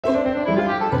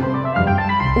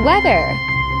Weather.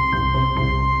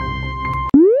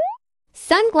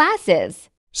 Sunglasses.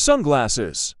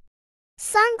 Sunglasses.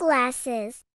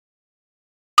 Sunglasses.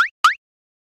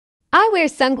 I wear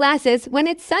sunglasses when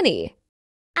it's sunny.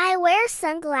 I wear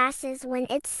sunglasses when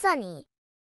it's sunny.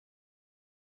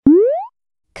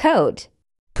 Coat.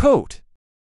 Coat.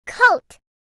 Coat.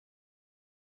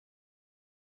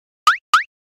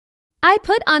 I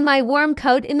put on my warm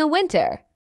coat in the winter.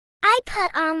 I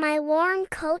put on my warm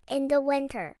coat in the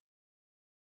winter.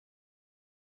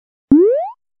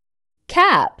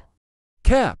 Cap.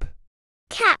 Cap.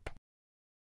 Cap.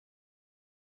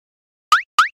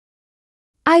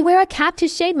 I wear a cap to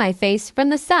shade my face from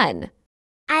the sun.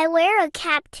 I wear a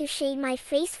cap to shade my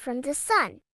face from the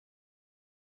sun.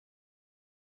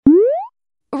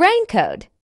 Raincoat.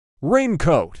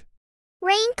 Raincoat.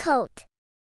 Raincoat.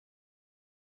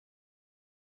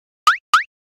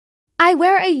 I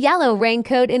wear a yellow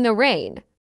raincoat in the rain.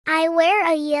 I wear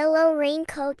a yellow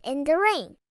raincoat in the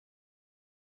rain.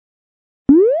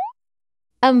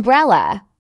 Umbrella.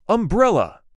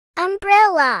 Umbrella.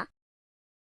 Umbrella.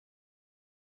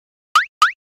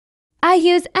 I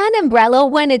use an umbrella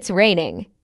when it's raining.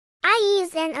 I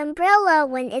use an umbrella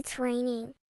when it's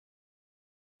raining.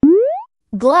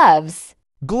 Gloves.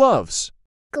 Gloves.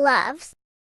 Gloves.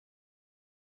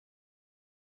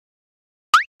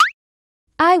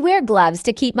 I wear gloves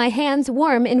to keep my hands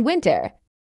warm in winter.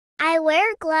 I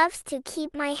wear gloves to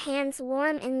keep my hands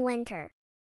warm in winter.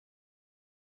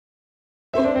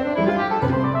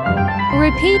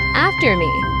 Repeat after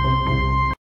me.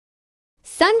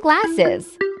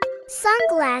 Sunglasses.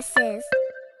 Sunglasses.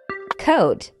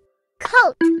 Coat.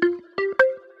 Coat.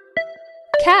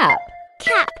 Cap.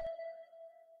 Cap.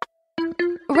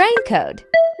 Raincoat.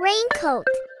 Raincoat.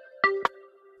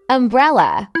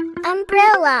 Umbrella.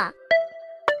 Umbrella.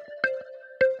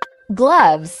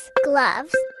 Gloves.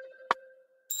 Gloves.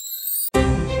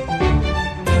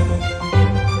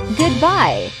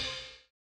 Goodbye.